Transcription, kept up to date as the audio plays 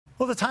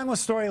Well, the timeless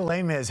story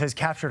Les Mis has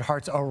captured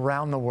hearts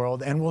around the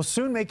world and will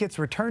soon make its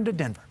return to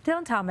Denver.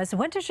 Dylan Thomas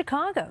went to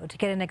Chicago to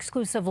get an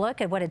exclusive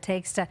look at what it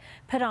takes to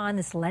put on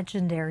this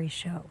legendary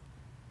show.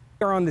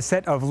 We are on the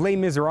set of Les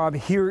Misérables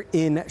here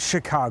in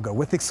Chicago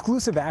with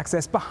exclusive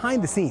access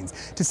behind the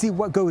scenes to see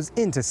what goes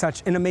into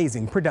such an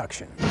amazing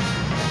production.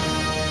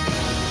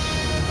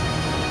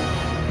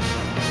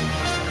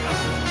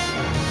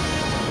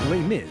 Les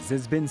Mis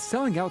has been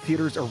selling out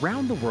theaters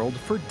around the world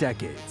for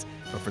decades.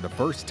 But for the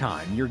first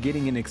time, you're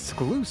getting an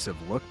exclusive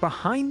look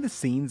behind the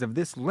scenes of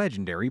this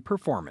legendary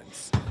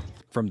performance.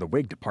 From the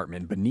wig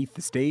department beneath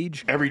the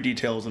stage, every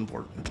detail is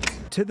important,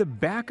 to the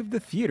back of the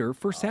theater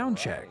for sound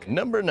check.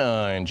 Number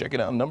 9, check it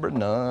out, number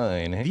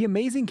 9. The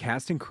amazing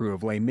cast and crew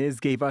of Les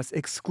Mis gave us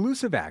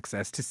exclusive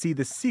access to see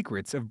the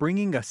secrets of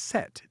bringing a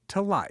set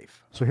to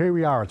life. So here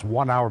we are, it's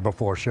 1 hour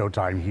before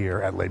showtime here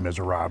at Les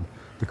Misérables.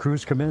 The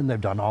crews come in,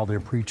 they've done all their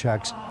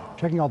pre-checks,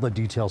 checking all the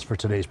details for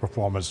today's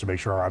performance to make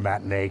sure our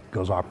matinee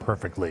goes off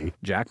perfectly.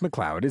 Jack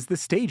McLeod is the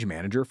stage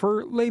manager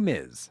for Les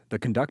Mis, the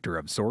conductor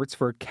of sorts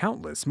for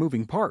countless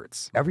moving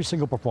parts. Every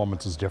single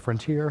performance is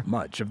different here.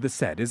 Much of the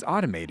set is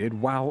automated,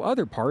 while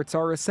other parts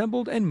are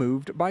assembled and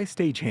moved by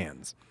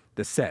stagehands.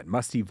 The set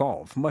must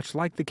evolve, much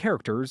like the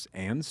characters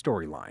and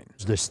storyline.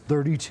 This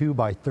 32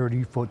 by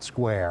 30 foot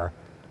square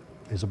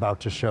is about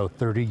to show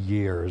 30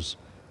 years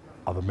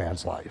of a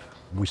man's life.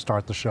 We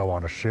start the show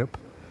on a ship,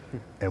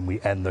 and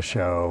we end the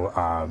show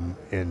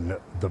in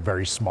the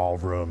very small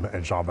room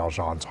in Jean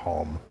Valjean's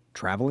home.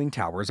 Traveling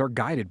towers are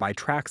guided by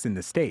tracks in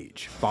the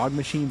stage. Fog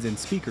machines and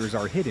speakers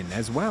are hidden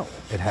as well.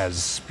 It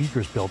has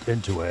speakers built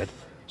into it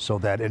so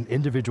that an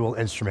individual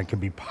instrument can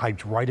be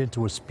piped right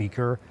into a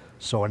speaker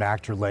so an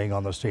actor laying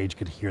on the stage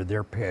could hear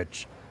their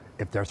pitch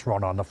if they're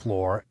thrown on the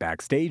floor.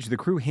 Backstage, the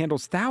crew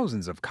handles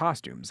thousands of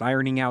costumes,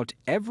 ironing out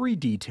every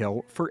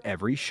detail for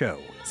every show,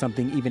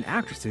 something even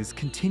actresses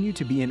continue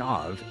to be in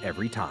awe of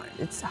every time.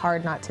 It's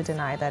hard not to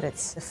deny that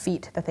it's a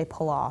feat that they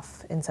pull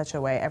off in such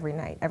a way every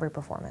night, every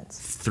performance.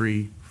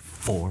 3,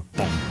 4,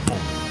 boom, boom,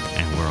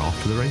 and we're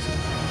off to the races.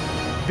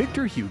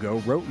 Victor Hugo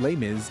wrote Les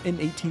Mis in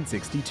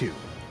 1862.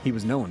 He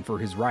was known for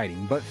his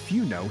writing, but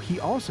few know he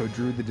also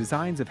drew the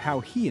designs of how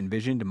he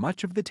envisioned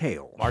much of the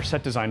tale. Our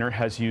set designer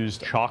has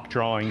used chalk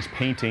drawings,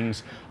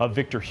 paintings of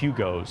Victor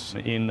Hugo's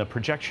in the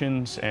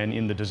projections and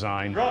in the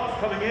design. Drops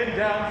coming in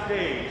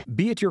downstage.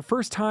 Be it your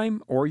first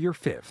time or your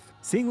fifth,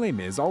 seeing Les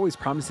Mis always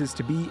promises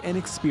to be an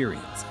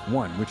experience,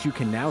 one which you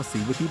can now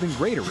see with even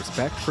greater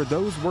respect for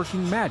those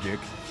working magic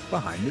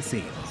behind the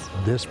scenes.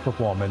 This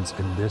performance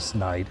in this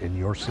night in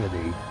your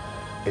city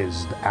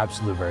is the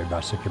absolute very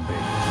best it can be.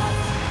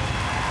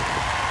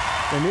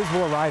 Les Mis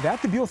will arrive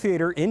at the Buell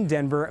Theater in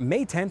Denver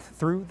May 10th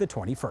through the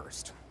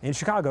 21st. In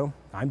Chicago,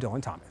 I'm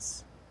Dylan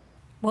Thomas.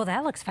 Well,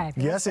 that looks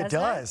fabulous. Yes, it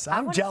does.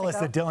 I'm jealous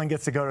that Dylan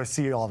gets to go to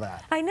see all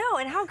that. I know,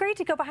 and how great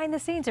to go behind the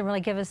scenes and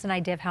really give us an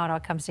idea of how it all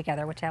comes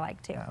together, which I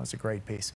like too. That was a great piece.